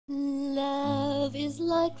Love is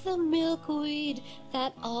like the milkweed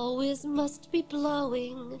that always must be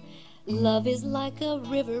blowing. Love is like a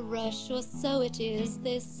river rush, or so it is,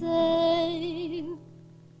 they say.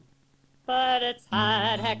 But it's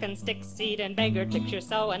hardhack and stickseed and beggar-ticks you're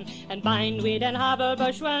sowing, and bindweed and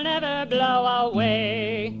hobble-bush will never blow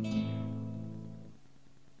away.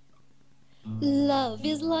 Love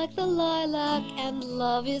is like the lilac, and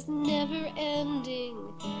love is never ending.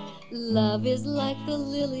 Love is like the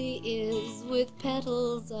lily is, with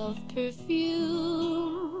petals of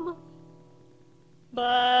perfume.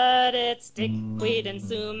 But it's stinkweed and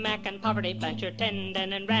sumac and poverty plant you're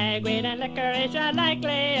tending, and ragweed and liquorice are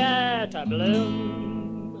likelier to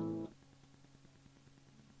bloom.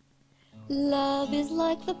 Love is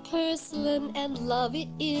like the purslane, and love it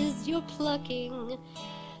is your plucking.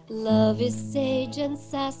 Love is sage and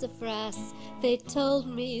sassafras, they told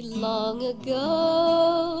me long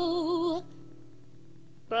ago.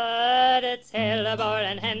 But it's hellebore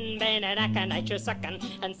and henbane and aconite you're sucking,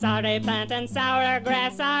 and sorry plant and sour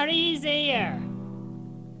grass are easier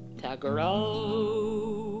to grow.